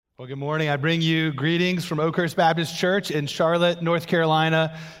Well, good morning. I bring you greetings from Oakhurst Baptist Church in Charlotte, North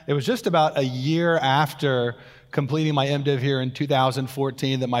Carolina. It was just about a year after completing my MDiv here in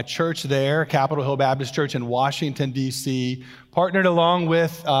 2014 that my church there, Capitol Hill Baptist Church in Washington, D.C., partnered along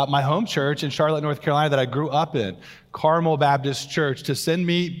with my home church in Charlotte, North Carolina that I grew up in, Carmel Baptist Church, to send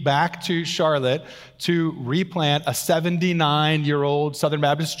me back to Charlotte to replant a 79-year-old Southern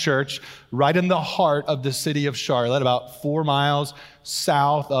Baptist church right in the heart of the city of Charlotte, about 4 miles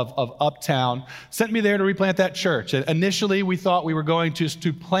south of Uptown. Sent me there to replant that church. And initially, we thought we were going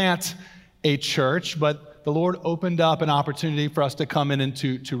to plant a church, but the Lord opened up an opportunity for us to come in and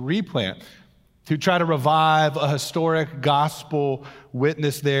to replant, to try to revive a historic gospel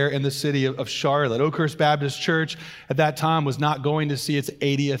witness there in the city of Charlotte. Oakhurst Baptist Church at that time was not going to see its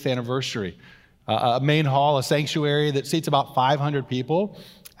 80th anniversary. A main hall, a sanctuary that seats about 500 people,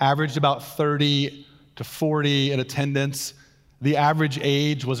 averaged about 30 to 40 in attendance. The average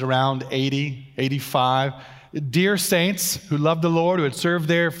age was around 80, 85. Dear saints who loved the Lord, who had served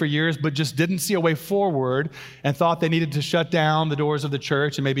there for years, but just didn't see a way forward and thought they needed to shut down the doors of the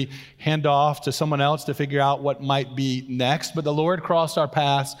church and maybe hand off to someone else to figure out what might be next. But the Lord crossed our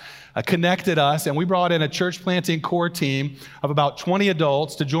paths, connected us, and we brought in a church planting core team of about 20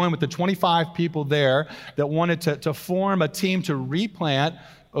 adults to join with the 25 people there that wanted to form a team to replant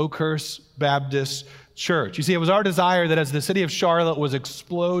Oakhurst Baptist Church. You see, it was our desire that as the city of Charlotte was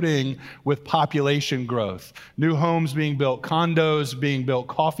exploding with population growth, new homes being built, condos being built,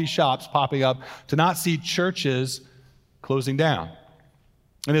 coffee shops popping up, to not see churches closing down.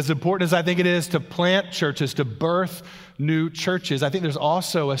 And as important as I think it is to plant churches, to birth new churches, I think there's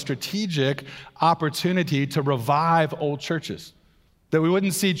also a strategic opportunity to revive old churches. That we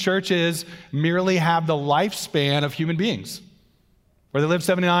wouldn't see churches merely have the lifespan of human beings, where they live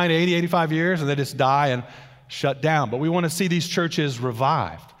 79, 80, 85 years, and they just die and shut down. But we want to see these churches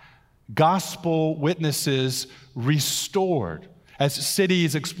revived, gospel witnesses restored. As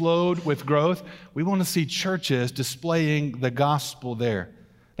cities explode with growth, we want to see churches displaying the gospel there.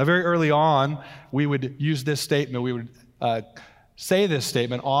 Now, very early on, we would use this statement. We would say this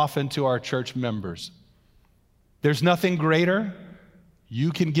statement often to our church members. There's nothing greater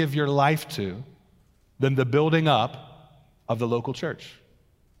you can give your life to than the building up of the local church.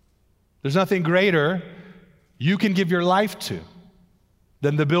 There's nothing greater you can give your life to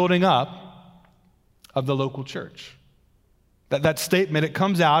than the building up of the local church. That statement, it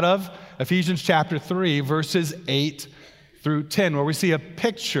comes out of Ephesians chapter 3, verses 8 through 10, where we see a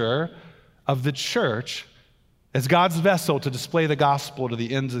picture of the church as God's vessel to display the gospel to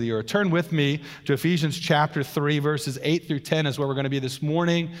the ends of the earth. Turn with me to Ephesians chapter 3, verses 8 through 10 is where we're going to be this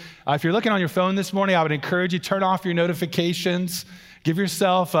morning. If you're looking on your phone this morning, I would encourage you, turn off your notifications. Give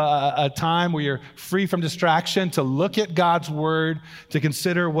yourself a time where you're free from distraction to look at God's word, to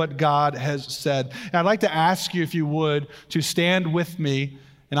consider what God has said. And I'd like to ask you, if you would, to stand with me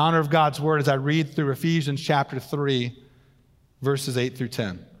in honor of God's word as I read through Ephesians chapter 3, verses 8 through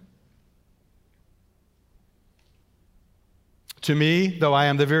 10. To me, though I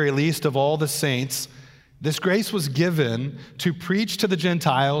am the very least of all the saints, this grace was given to preach to the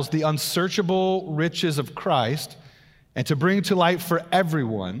Gentiles the unsearchable riches of Christ and to bring to light for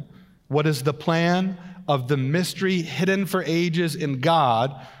everyone what is the plan of the mystery hidden for ages in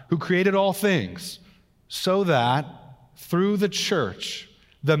God who created all things, so that through the church,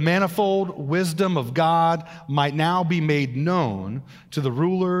 the manifold wisdom of God might now be made known to the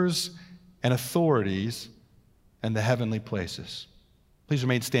rulers and authorities and the heavenly places. Please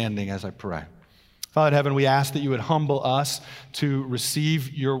remain standing as I pray. Father in heaven, we ask that you would humble us to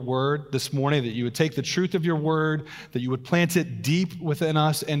receive your word this morning, that you would take the truth of your word, that you would plant it deep within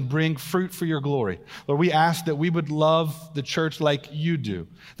us and bring fruit for your glory. Lord, we ask that we would love the church like you do,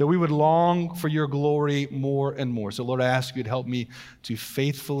 that we would long for your glory more and more. So Lord, I ask you to help me to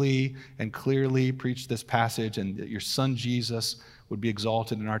faithfully and clearly preach this passage, and that your son Jesus would be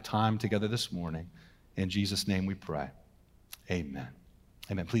exalted in our time together this morning. In Jesus' name we pray. Amen.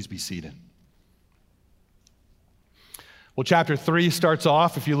 Amen. Please be seated. Well, chapter 3 starts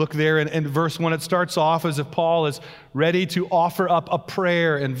off, if you look there in verse 1, it starts off as if Paul is ready to offer up a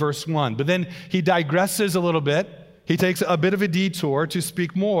prayer in verse 1. But then he digresses a little bit. He takes a bit of a detour to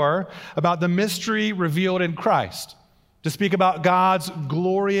speak more about the mystery revealed in Christ, to speak about God's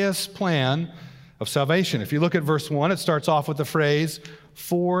glorious plan of salvation. If you look at verse 1, it starts off with the phrase,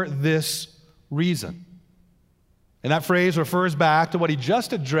 "for this reason." And that phrase refers back to what he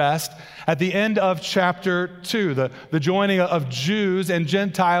just addressed at the end of chapter 2, the joining of Jews and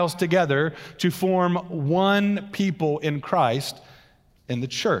Gentiles together to form one people in Christ in the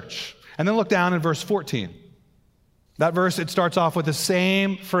church. And then look down in verse 14. That verse, it starts off with the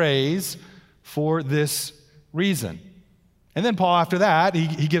same phrase, for this reason. And then Paul, after that,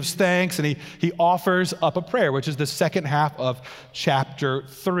 he gives thanks and he offers up a prayer, which is the second half of chapter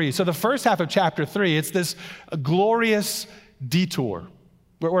 3. So the first half of chapter 3, it's this glorious detour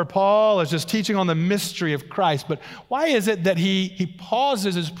where Paul is just teaching on the mystery of Christ. But why is it that he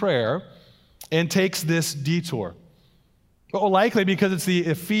pauses his prayer and takes this detour? Well, likely because it's the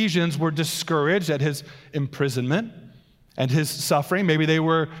Ephesians were discouraged at his imprisonment and his suffering. Maybe they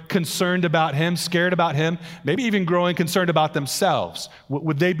were concerned about him, scared about him, maybe even growing concerned about themselves.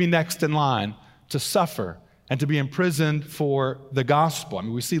 Would they be next in line to suffer and to be imprisoned for the gospel? I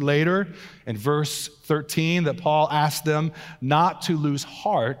mean, we see later in verse 13 that Paul asked them not to lose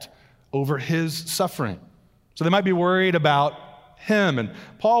heart over his suffering. So they might be worried about him. And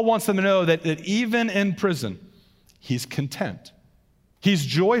Paul wants them to know that even in prison, he's content. He's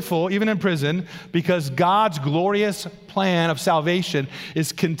joyful, even in prison, because God's glorious plan of salvation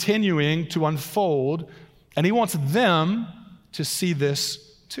is continuing to unfold, and he wants them to see this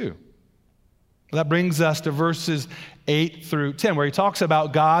too. That brings us to verses 8 through 10, where he talks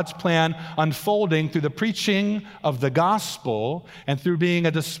about God's plan unfolding through the preaching of the gospel and through being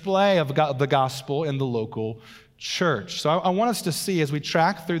a display of the gospel in the local church. So I want us to see as we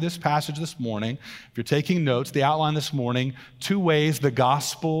track through this passage this morning, if you're taking notes, the outline this morning, 2 ways the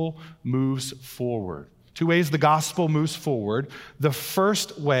gospel moves forward. 2 ways the gospel moves forward. The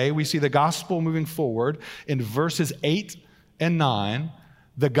first way we see the gospel moving forward in verses 8 and 9,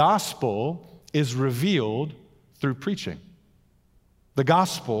 the gospel is revealed through preaching. The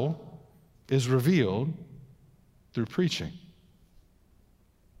gospel is revealed through preaching.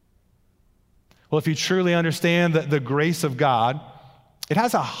 Well, if you truly understand the grace of God, it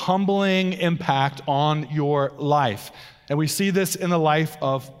has a humbling impact on your life. And we see this in the life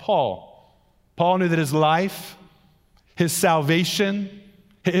of Paul. Paul knew that his life, his salvation,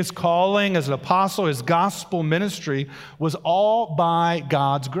 his calling as an apostle, his gospel ministry was all by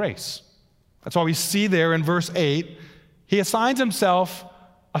God's grace. That's why we see there in verse 8, he assigns himself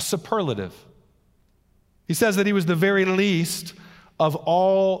a superlative. He says that he was the very least of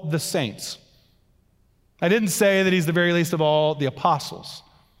all the saints. I didn't say that he's the very least of all the apostles.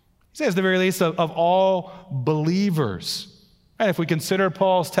 He says the very least of all believers. And if we consider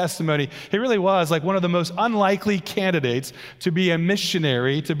Paul's testimony, he really was like one of the most unlikely candidates to be a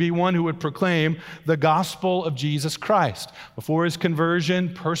missionary, to be one who would proclaim the gospel of Jesus Christ. Before his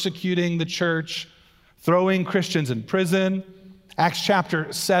conversion, persecuting the church, throwing Christians in prison. Acts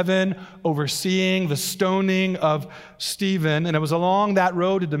chapter 7, overseeing the stoning of Stephen. And it was along that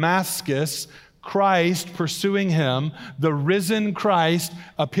road to Damascus, Christ pursuing him, the risen Christ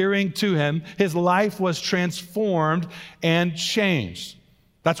appearing to him, his life was transformed and changed.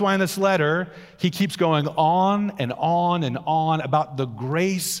 That's why in this letter, he keeps going on and on and on about the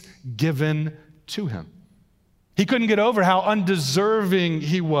grace given to him. He couldn't get over how undeserving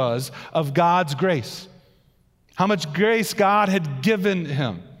he was of God's grace, how much grace God had given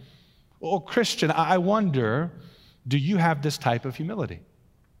him. Well, Christian, I wonder, do you have this type of humility?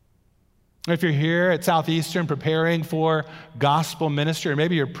 If you're here at Southeastern preparing for gospel ministry, or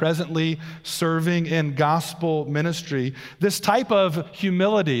maybe you're presently serving in gospel ministry, this type of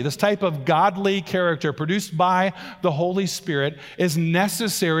humility, this type of godly character produced by the Holy Spirit is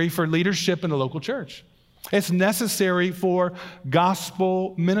necessary for leadership in the local church. It's necessary for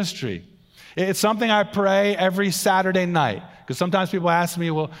gospel ministry. It's something I pray every Saturday night, because sometimes people ask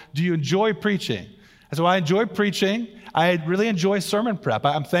me, well, do you enjoy preaching? I said, well, I enjoy preaching. I really enjoy sermon prep.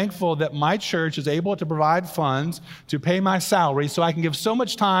 I'm thankful that my church is able to provide funds to pay my salary so I can give so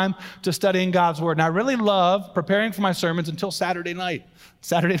much time to studying God's Word. And I really love preparing for my sermons until Saturday night.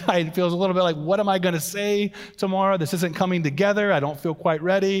 Saturday night, it feels a little bit like, what am I going to say tomorrow? This isn't coming together. I don't feel quite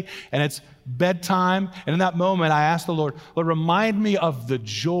ready. And it's bedtime. And in that moment, I ask the Lord, remind me of the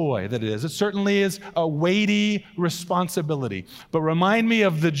joy that it is. It certainly is a weighty responsibility, but remind me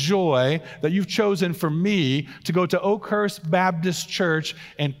of the joy that you've chosen for me to go to Oakhurst Baptist Church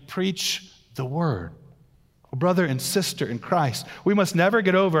and preach the Word. Brother and sister in Christ, we must never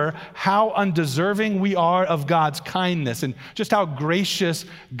get over how undeserving we are of God's kindness and just how gracious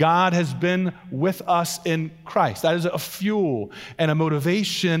God has been with us in Christ. That is a fuel and a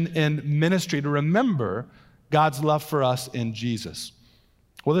motivation in ministry to remember God's love for us in Jesus.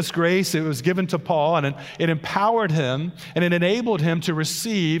 Well, this grace, it was given to Paul, and it empowered him, and it enabled him to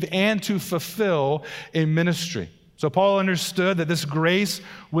receive and to fulfill a ministry. So Paul understood that this grace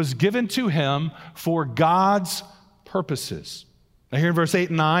was given to him for God's purposes. Now here in verse 8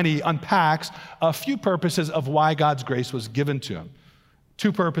 and 9, he unpacks a few purposes of why God's grace was given to him.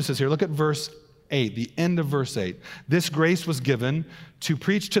 2 purposes here. Look at verse 8, the end of verse 8. This grace was given to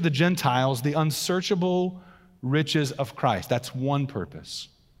preach to the Gentiles the unsearchable riches of Christ. That's one purpose.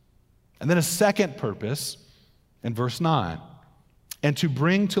 And then a second purpose in verse 9. And to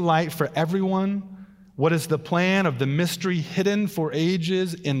bring to light for everyone what is the plan of the mystery hidden for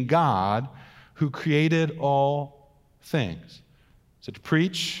ages in God who created all things. So to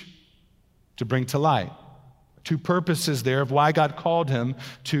preach, to bring to light. Two purposes there of why God called him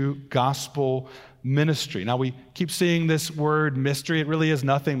to gospel ministry. Now we keep seeing this word mystery. It really is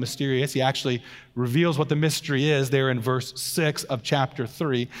nothing mysterious. He actually reveals what the mystery is there in verse 6 of chapter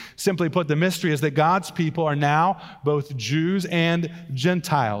 3. Simply put, the mystery is that God's people are now both Jews and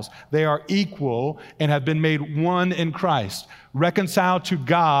Gentiles. They are equal and have been made one in Christ, reconciled to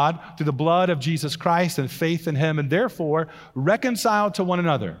God through the blood of Jesus Christ and faith in him, and therefore reconciled to one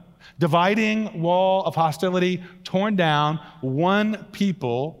another. Dividing wall of hostility torn down, one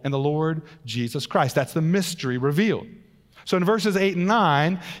people in the Lord Jesus Christ. That's the mystery revealed. So in verses 8 and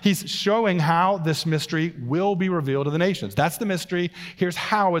 9, he's showing how this mystery will be revealed to the nations. That's the mystery. Here's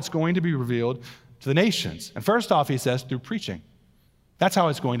how it's going to be revealed to the nations. And first off, he says, through preaching. That's how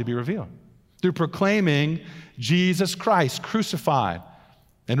it's going to be revealed. Through proclaiming Jesus Christ crucified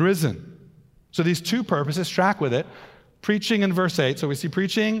and risen. So these two purposes, track with it. Preaching in verse 8, so we see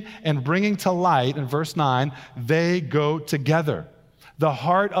preaching and bringing to light in verse 9, they go together. The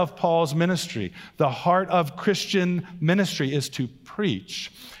heart of Paul's ministry, the heart of Christian ministry is to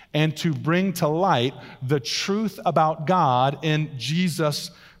preach and to bring to light the truth about God in Jesus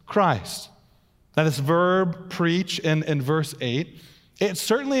Christ. Now this verb, preach, in verse 8, it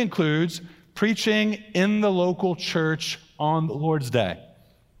certainly includes preaching in the local church on the Lord's Day.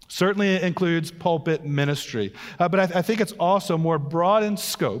 Certainly it includes pulpit ministry. But I think it's also more broad in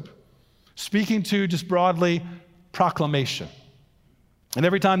scope, speaking to just broadly proclamation. And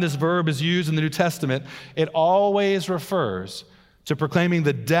every time this verb is used in the New Testament, it always refers to proclaiming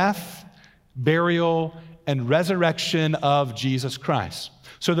the death, burial, and resurrection of Jesus Christ.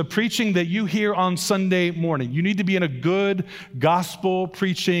 So the preaching that you hear on Sunday morning, you need to be in a good gospel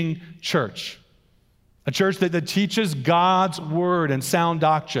preaching church. A church that teaches God's word and sound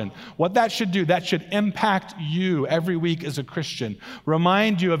doctrine. What that should do, that should impact you every week as a Christian.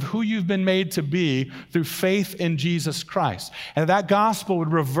 Remind you of who you've been made to be through faith in Jesus Christ. And that gospel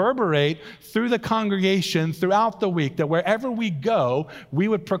would reverberate through the congregation throughout the week, that wherever we go, we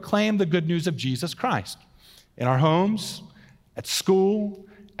would proclaim the good news of Jesus Christ. In our homes, at school,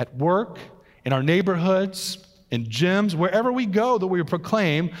 at work, in our neighborhoods, in gyms, wherever we go, that we would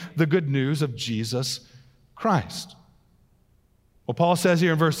proclaim the good news of Jesus Christ. Well, Paul says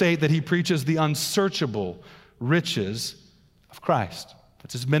here in verse 8 that he preaches the unsearchable riches of Christ.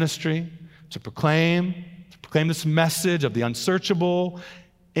 That's his ministry, to proclaim this message of the unsearchable,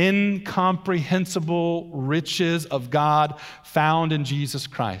 incomprehensible riches of God found in Jesus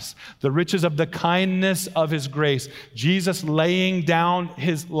Christ. The riches of the kindness of his grace. Jesus laying down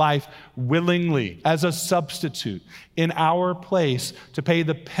his life willingly as a substitute in our place to pay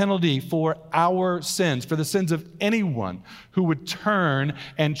the penalty for our sins, for the sins of anyone who would turn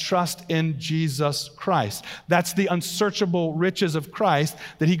and trust in Jesus Christ. That's the unsearchable riches of Christ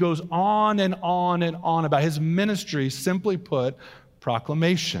that he goes on and on and on about. His ministry, simply put,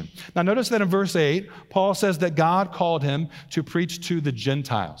 proclamation. Now notice that in verse 8, Paul says that God called him to preach to the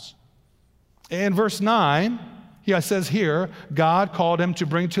Gentiles. In verse 9, he says here, God called him to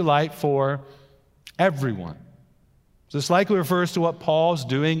bring to light for everyone. So this likely refers to what Paul's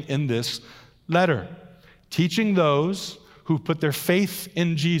doing in this letter, teaching those who put their faith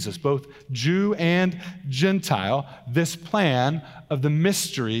in Jesus, both Jew and Gentile, this plan of the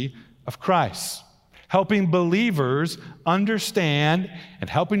mystery of Christ. Helping believers understand and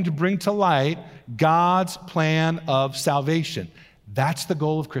helping to bring to light God's plan of salvation. That's the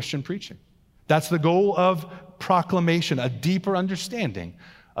goal of Christian preaching. That's the goal of proclamation, a deeper understanding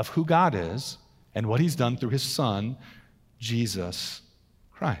of who God is and what he's done through his Son, Jesus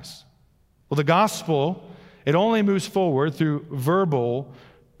Christ. Well, the gospel, it only moves forward through verbal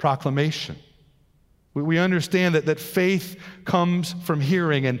proclamation. We understand that faith comes from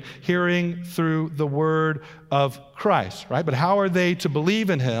hearing, and hearing through the word of Christ, right? But how are they to believe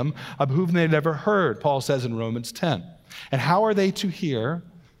in him of whom they'd never heard, Paul says in Romans 10. And how are they to hear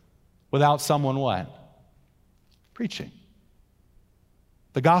without someone what? Preaching.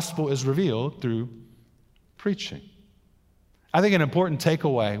 The gospel is revealed through preaching. I think an important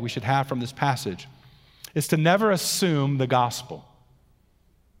takeaway we should have from this passage is to never assume the gospel.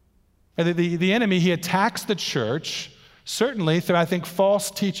 The enemy, he attacks the church Certainly through, I think, false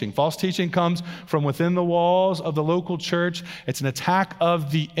teaching. False teaching comes from within the walls of the local church. It's an attack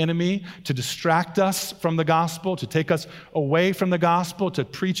of the enemy to distract us from the gospel, to take us away from the gospel, to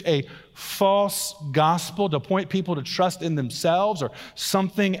preach a false gospel, to point people to trust in themselves or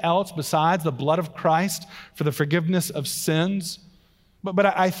something else besides the blood of Christ for the forgiveness of sins. But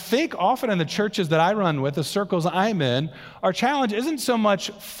I think often in the churches that I run with, the circles I'm in, our challenge isn't so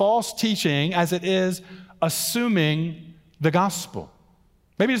much false teaching as it is assuming the gospel.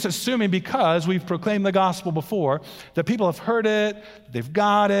 Maybe just assuming because we've proclaimed the gospel before, that people have heard it, they've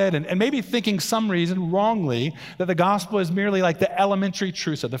got it, and maybe thinking some reason wrongly that the gospel is merely like the elementary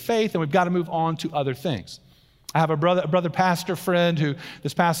truths of the faith and we've got to move on to other things. I have a brother pastor friend who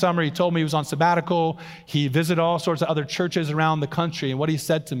this past summer, he told me he was on sabbatical. He visited all sorts of other churches around the country. And what he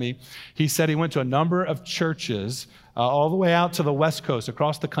said to me, he said he went to a number of churches all the way out to the West Coast,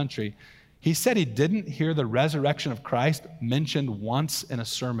 across the country. He said he didn't hear the resurrection of Christ mentioned once in a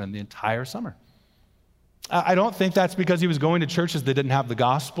sermon the entire summer. I don't think that's because he was going to churches that didn't have the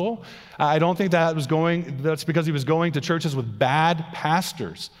gospel. I don't think that's because he was going to churches with bad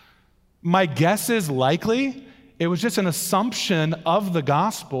pastors. My guess is likely it was just an assumption of the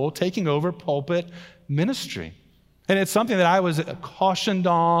gospel taking over pulpit ministry. And it's something that I was cautioned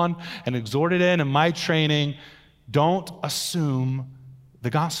on and exhorted in my training. Don't assume the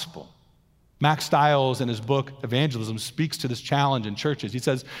gospel. Max Stiles, in his book, Evangelism, speaks to this challenge in churches. He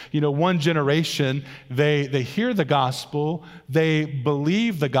says, one generation, they hear the gospel, they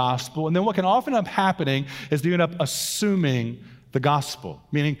believe the gospel, and then what can often end up happening is they end up assuming the gospel,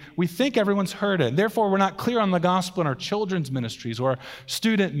 meaning we think everyone's heard it, and therefore we're not clear on the gospel in our children's ministries or our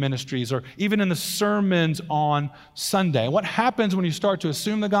student ministries or even in the sermons on Sunday. And what happens when you start to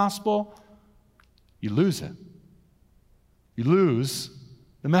assume the gospel? You lose it. You lose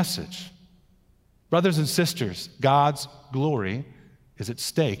the message. Brothers and sisters, God's glory is at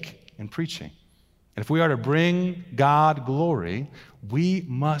stake in preaching. And if we are to bring God glory, we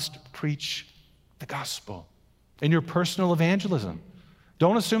must preach the gospel. In your personal evangelism,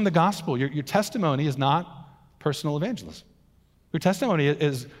 don't assume the gospel. Your testimony is not personal evangelism. Your testimony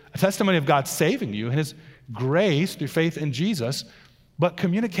is a testimony of God saving you and His grace through faith in Jesus, but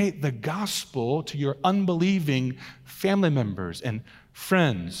communicate the gospel to your unbelieving family members and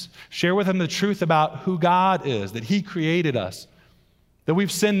friends. Share with them the truth about who God is, that He created us, that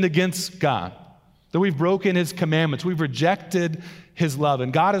we've sinned against God, that we've broken His commandments, we've rejected His love,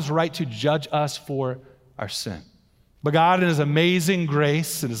 and God is right to judge us for our sin. But God, in His amazing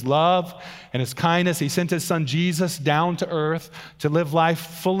grace and His love and His kindness, He sent His Son Jesus down to earth to live life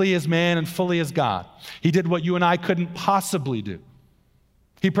fully as man and fully as God. He did what you and I couldn't possibly do.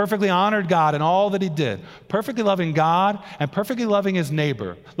 He perfectly honored God in all that He did, perfectly loving God and perfectly loving His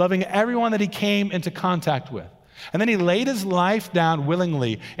neighbor, loving everyone that He came into contact with. And then He laid His life down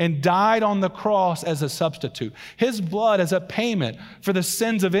willingly and died on the cross as a substitute, His blood as a payment for the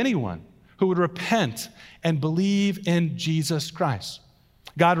sins of anyone who would repent and believe in Jesus Christ.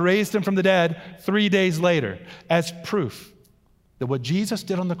 God raised Him from the dead 3 days later as proof that what Jesus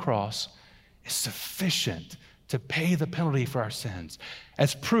did on the cross is sufficient to pay the penalty for our sins,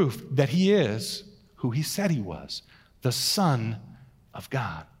 as proof that He is who He said He was, the Son of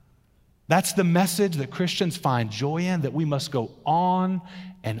God. That's the message that Christians find joy in, that we must go on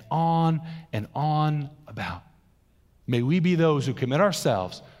and on and on about. May we be those who commit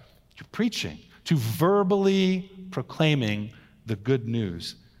ourselves to preaching, to verbally proclaiming the good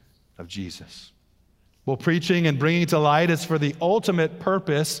news of Jesus. Well, preaching and bringing to light is for the ultimate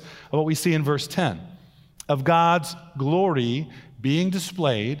purpose of what we see in verse 10, of God's glory being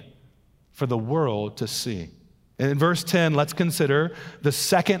displayed for the world to see. In verse 10, let's consider the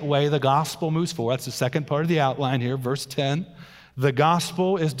second way the gospel moves forward. That's the second part of the outline here. Verse 10, the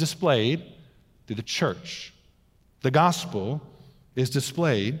gospel is displayed through the church. The gospel is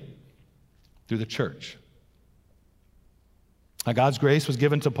displayed through the church. Now, God's grace was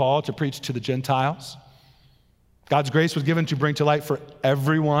given to Paul to preach to the Gentiles. God's grace was given to bring to light for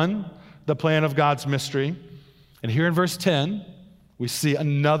everyone the plan of God's mystery. And here in verse 10, we see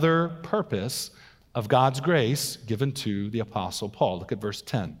another purpose of God's grace given to the Apostle Paul. Look at verse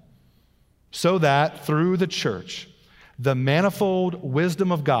 10. So that through the church, the manifold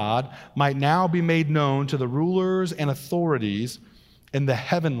wisdom of God might now be made known to the rulers and authorities in the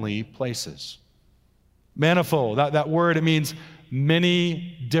heavenly places. Manifold, that word, it means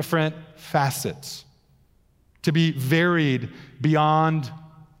many different facets. To be varied beyond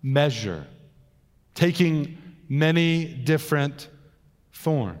measure, taking many different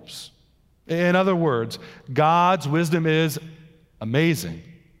forms. In other words, God's wisdom is amazing,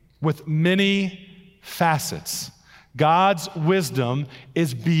 with many facets, God's wisdom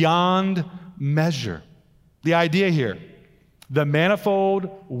is beyond measure. The idea here, the manifold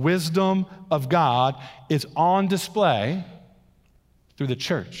wisdom of God is on display through the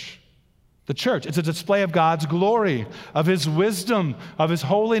church. The church, it's a display of God's glory, of his wisdom, of his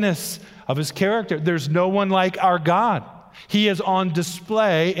holiness, of his character. There's no one like our God. He is on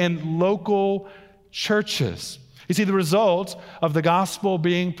display in local churches. You see, the result of the gospel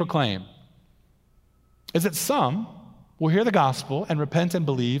being proclaimed is that some will hear the gospel and repent and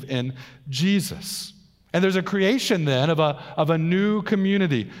believe in Jesus. And there's a creation then of a new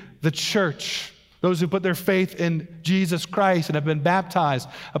community, the church, those who put their faith in Jesus Christ and have been baptized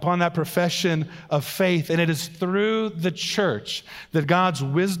upon that profession of faith. And it is through the church that God's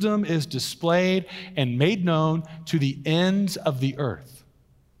wisdom is displayed and made known to the ends of the earth.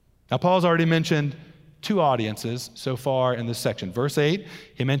 Now, Paul's already mentioned two audiences so far in this section. Verse 8,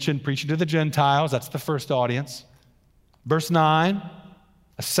 he mentioned preaching to the Gentiles. That's the first audience. Verse 9,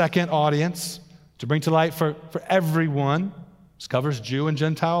 a second audience to bring to light for everyone. This covers Jew and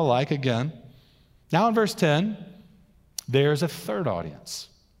Gentile alike again. Now in verse 10, there's a third audience.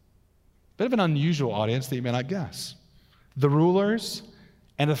 Bit of an unusual audience that you may not guess. The rulers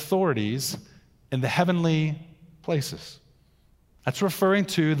and authorities in the heavenly places. That's referring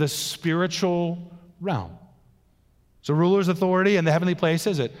to the spiritual realm. So rulers, authority in the heavenly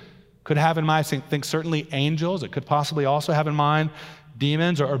places, it could have in mind, I think certainly angels. It could possibly also have in mind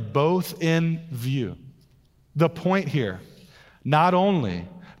demons, or both in view. The point here, not only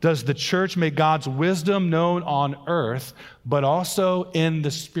does the church make God's wisdom known on earth, but also in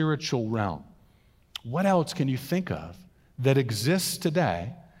the spiritual realm. What else can you think of that exists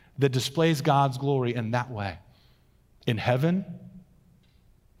today that displays God's glory in that way? In heaven,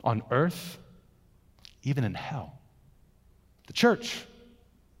 on earth, even in hell. The church.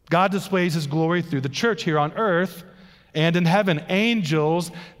 God displays his glory through the church here on earth and in heaven.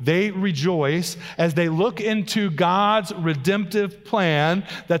 Angels, they rejoice as they look into God's redemptive plan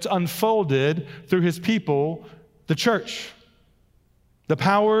that's unfolded through his people, the church. The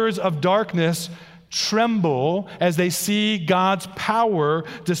powers of darkness tremble as they see God's power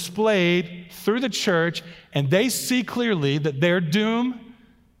displayed through the church, and they see clearly that their doom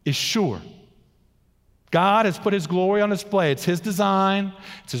is sure. God has put his glory on display. It's his design,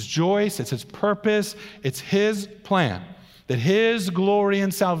 it's his choice, it's his purpose, it's his plan that his glory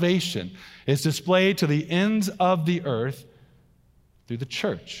and salvation is displayed to the ends of the earth through the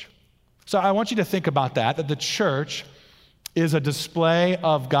church. So I want you to think about that the church is a display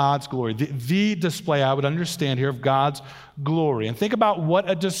of God's glory, the display I would understand here of God's glory. And think about what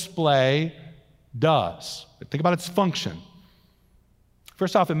a display does. Think about its function.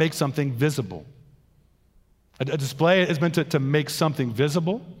 First off, it makes something visible. A display is meant to make something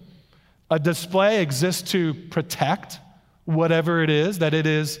visible. A display exists to protect whatever it is that it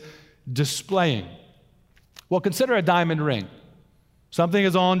is displaying. Well, consider a diamond ring. Something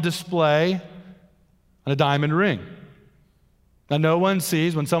is on display on a diamond ring. Now, no one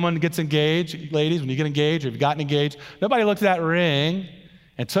sees when someone gets engaged, ladies, when you get engaged or you've gotten engaged, nobody looked at that ring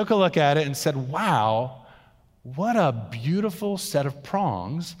and took a look at it and said, wow, what a beautiful set of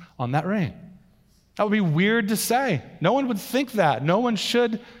prongs on that ring. That would be weird to say. No one would think that. No one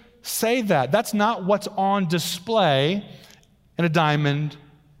should say that. That's not what's on display in a diamond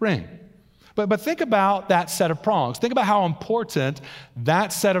ring. But think about that set of prongs. Think about how important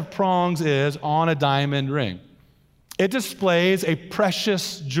that set of prongs is on a diamond ring. It displays a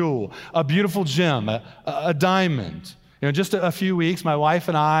precious jewel, a beautiful gem, a diamond. You know, just a few weeks, my wife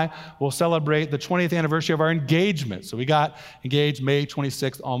and I will celebrate the 20th anniversary of our engagement. So we got engaged May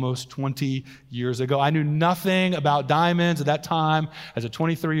 26th, almost 20 years ago. I knew nothing about diamonds at that time. As a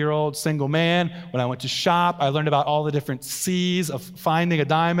 23-year-old single man, when I went to shop, I learned about all the different C's of finding a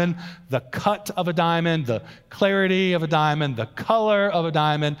diamond, the cut of a diamond, the clarity of a diamond, the color of a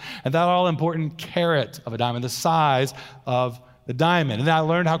diamond, and that all-important carat of a diamond, the size of the diamond. And then I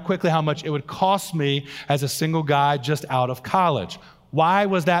learned how much it would cost me as a single guy just out of college. Why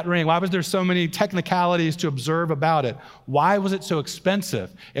was that ring? Why was there so many technicalities to observe about it? Why was it so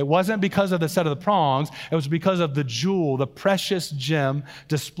expensive? It wasn't because of the set of the prongs. It was because of the jewel, the precious gem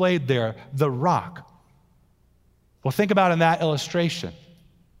displayed there, the rock. Well, think about in that illustration.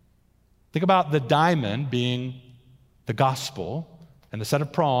 Think about the diamond being the gospel and the set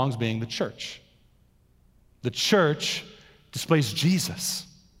of prongs being the church. The church displays Jesus,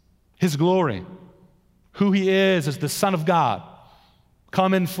 his glory, who he is as the Son of God,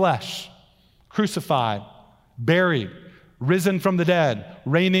 come in flesh, crucified, buried, risen from the dead,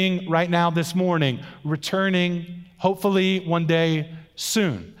 reigning right now this morning, returning hopefully one day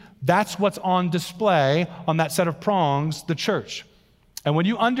soon. That's what's on display on that set of prongs, the church. And when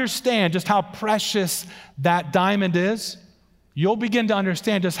you understand just how precious that diamond is, you'll begin to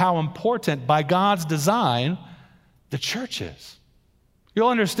understand just how important, by God's design, the church is. You'll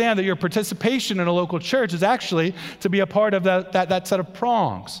understand that your participation in a local church is actually to be a part of that set of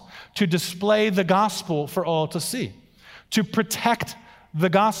prongs, to display the gospel for all to see, to protect the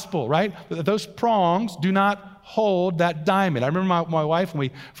gospel, right? Those prongs do not hold that diamond. I remember my wife, when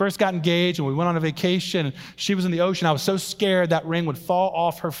we first got engaged and we went on a vacation, and she was in the ocean. I was so scared that ring would fall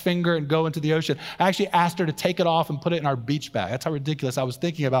off her finger and go into the ocean. I actually asked her to take it off and put it in our beach bag. That's how ridiculous I was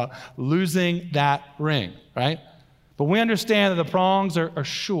thinking about losing that ring, right? But we understand that the prongs are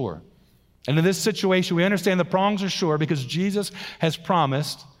sure. And in this situation, we understand the prongs are sure because Jesus has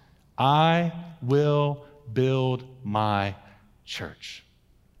promised, I will build my church.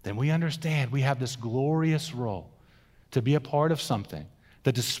 Then we understand we have this glorious role to be a part of something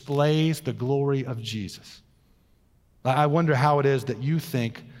that displays the glory of Jesus. I wonder how it is that you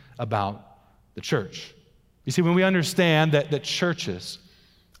think about the church. You see, when we understand that churches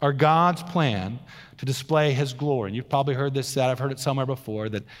are God's plan to display his glory, and you've probably heard this said, I've heard it somewhere before,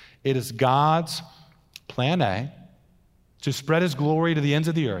 that it is God's plan A to spread his glory to the ends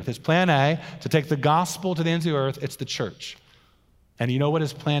of the earth. His plan A to take the gospel to the ends of the earth, it's the church. And you know what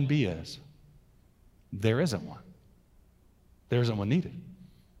his plan B is? There isn't one. There isn't one needed.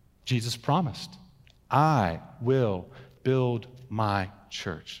 Jesus promised, I will build my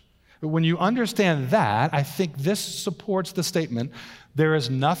church. But when you understand that, I think this supports the statement, there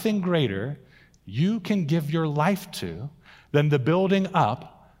is nothing greater you can give your life to than the building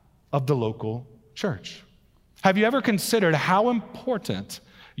up of the local church. Have you ever considered how important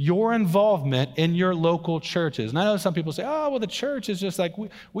your involvement in your local churches? And I know some people say, oh, well, the church is just like,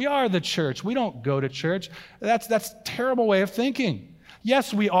 we are the church. We don't go to church. That's a terrible way of thinking.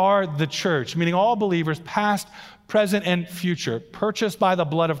 Yes, we are the church, meaning all believers, past, present, and future, purchased by the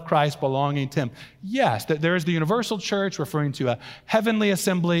blood of Christ, belonging to him. Yes, that there is the universal church, referring to a heavenly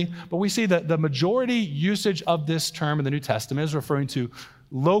assembly, but we see that the majority usage of this term in the New Testament is referring to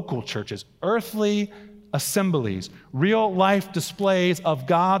local churches, earthly assemblies, real life displays of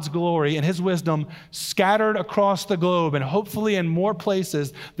God's glory and his wisdom scattered across the globe, and hopefully in more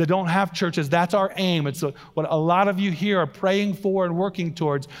places that don't have churches. That's our aim. It's what a lot of you here are praying for and working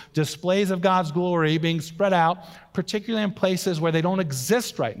towards, displays of God's glory being spread out, particularly in places where they don't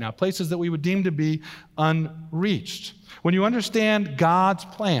exist right now, places that we would deem to be unreached. When you understand God's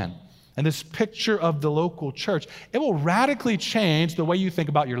plan and this picture of the local church, it will radically change the way you think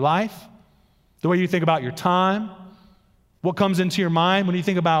about your life, the way you think about your time, what comes into your mind when you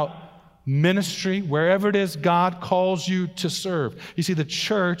think about ministry, wherever it is God calls you to serve. You see, the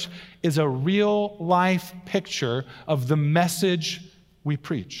church is a real life picture of the message we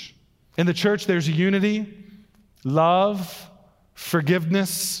preach. In the church, there's unity, love,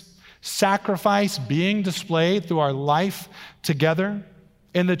 forgiveness, sacrifice being displayed through our life together.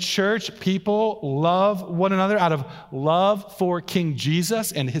 In the church, people love one another out of love for King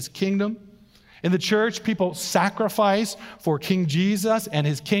Jesus and his kingdom. In the church, people sacrifice for King Jesus and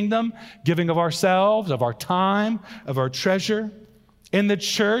his kingdom, giving of ourselves, of our time, of our treasure. In the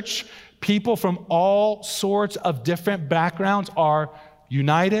church, people from all sorts of different backgrounds are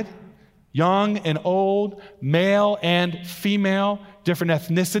united, young and old, male and female, different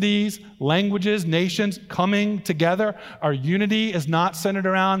ethnicities, languages, nations coming together. Our unity is not centered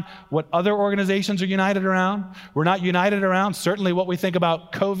around what other organizations are united around. We're not united around certainly what we think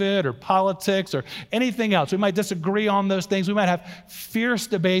about COVID or politics or anything else. We might disagree on those things. We might have fierce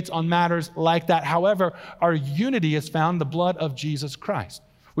debates on matters like that. However, our unity is found in the blood of Jesus Christ.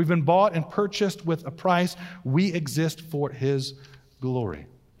 We've been bought and purchased with a price. We exist for his glory.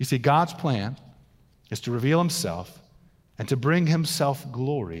 You see, God's plan is to reveal himself and to bring himself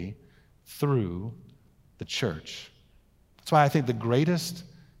glory through the church. That's why I think the greatest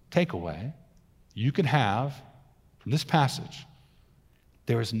takeaway you can have from this passage,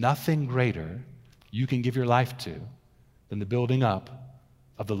 there is nothing greater you can give your life to than the building up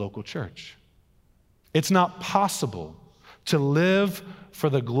of the local church. It's not possible to live for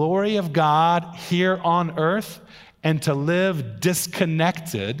the glory of God here on earth and to live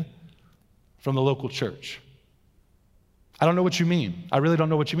disconnected from the local church. I don't know what you mean. I really don't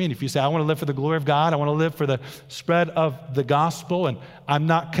know what you mean. If you say, I want to live for the glory of God, I want to live for the spread of the gospel, and I'm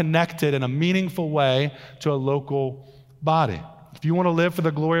not connected in a meaningful way to a local body. If you want to live for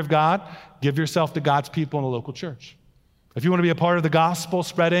the glory of God, give yourself to God's people in the local church. If you want to be a part of the gospel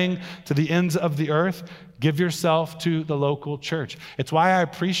spreading to the ends of the earth, give yourself to the local church. It's why I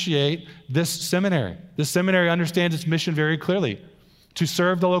appreciate this seminary. This seminary understands its mission very clearly. to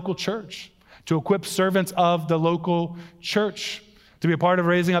serve the local church, to equip servants of the local church, to be a part of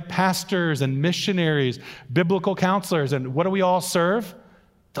raising up pastors and missionaries, biblical counselors. And what do we all serve?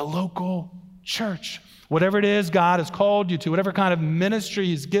 The local church. Whatever it is God has called you to, whatever kind of ministry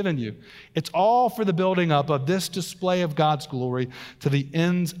He's given you, it's all for the building up of this display of God's glory to the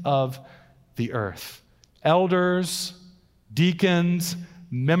ends of the earth. Elders, deacons,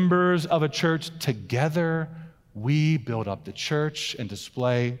 members of a church, together we build up the church and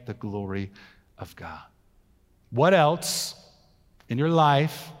display the glory of God. What else in your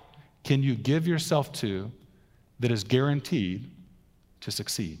life can you give yourself to that is guaranteed to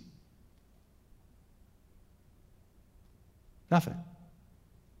succeed? Nothing.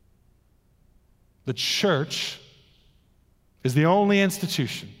 The church is the only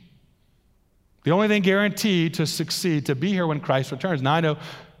institution, the only thing guaranteed to succeed, to be here when Christ returns. Now, I know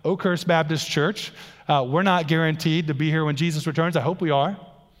Oakhurst Baptist Church, we're not guaranteed to be here when Jesus returns. I hope we are.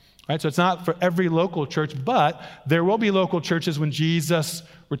 Right? So it's not for every local church, but there will be local churches when Jesus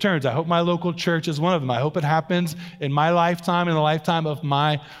returns. I hope my local church is one of them. I hope it happens in my lifetime, in the lifetime of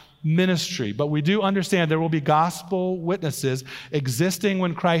my ministry. But we do understand there will be gospel witnesses existing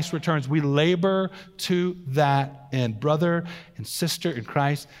when Christ returns. We labor to that end. Brother and sister in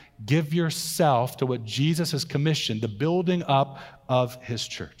Christ, give yourself to what Jesus has commissioned, the building up of His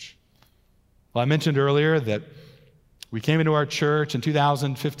church. Well, I mentioned earlier that we came into our church in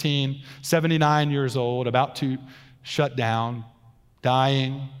 2015, 79 years old, about to shut down,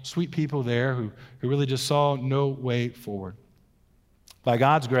 dying, sweet people there who really just saw no way forward. By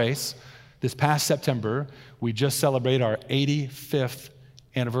God's grace, this past September, we just celebrated our 85th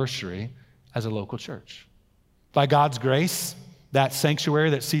anniversary as a local church. By God's grace, that sanctuary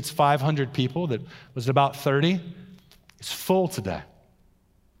that seats 500 people, that was about 30, is full today.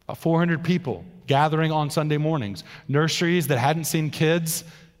 About 400 people gathering on Sunday mornings. Nurseries that hadn't seen kids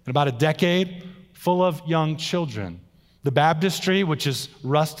in about a decade, full of young children. The baptistry, which is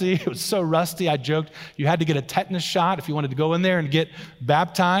rusty, it was so rusty, I joked, you had to get a tetanus shot if you wanted to go in there and get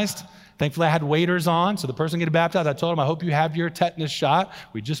baptized. Thankfully, I had waders on, so the person getting baptized, I told him, I hope you have your tetanus shot.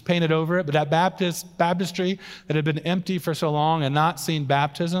 We just painted over it, but that baptistry that had been empty for so long and not seen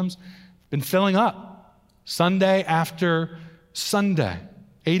baptisms, been filling up Sunday after Sunday.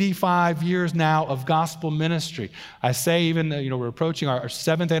 85 years now of gospel ministry. I say even, we're approaching our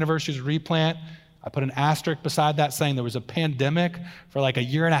 7th anniversary of Replant. I put an asterisk beside that saying there was a pandemic for like a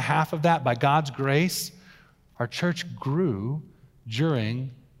year and a half of that. By God's grace, our church grew during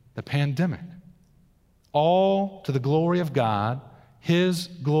the pandemic. All to the glory of God, His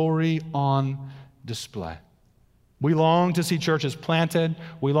glory on display. We long to see churches planted.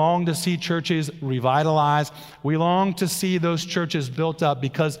 We long to see churches revitalized. We long to see those churches built up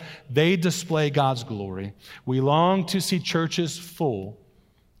because they display God's glory. We long to see churches full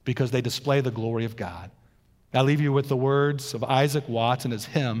because they display the glory of God. I leave you with the words of Isaac Watts in his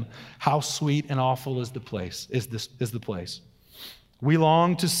hymn, "How sweet and awful is the place." We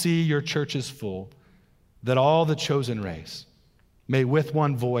long to see your churches full, that all the chosen race may with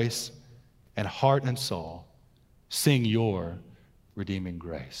one voice and heart and soul sing your redeeming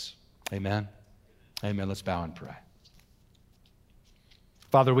grace. Amen. Amen. Let's bow and pray.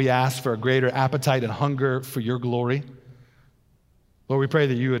 Father, we ask for a greater appetite and hunger for your glory. Lord, we pray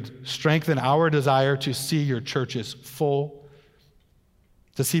that you would strengthen our desire to see your churches full,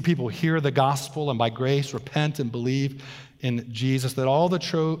 to see people hear the gospel and by grace repent and believe in Jesus, that all the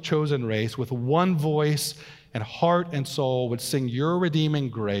chosen race with one voice and heart and soul would sing your redeeming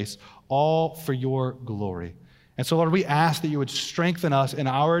grace, all for your glory. And so, Lord, we ask that you would strengthen us in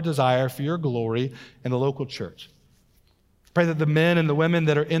our desire for your glory in the local church. Pray that the men and the women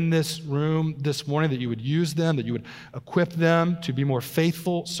that are in this room this morning, that you would use them, that you would equip them to be more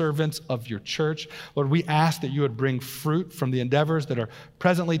faithful servants of your church. Lord, we ask that you would bring fruit from the endeavors that are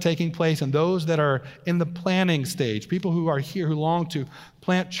presently taking place and those that are in the planning stage, people who are here who long to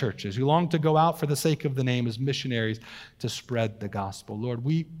plant churches, who long to go out for the sake of the name as missionaries to spread the gospel. Lord,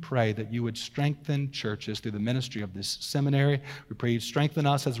 we pray that you would strengthen churches through the ministry of this seminary. We pray you'd strengthen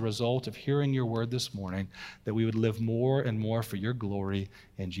us as a result of hearing your word this morning, that we would live more and more for your glory.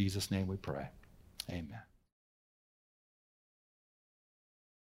 In Jesus' name we pray. Amen.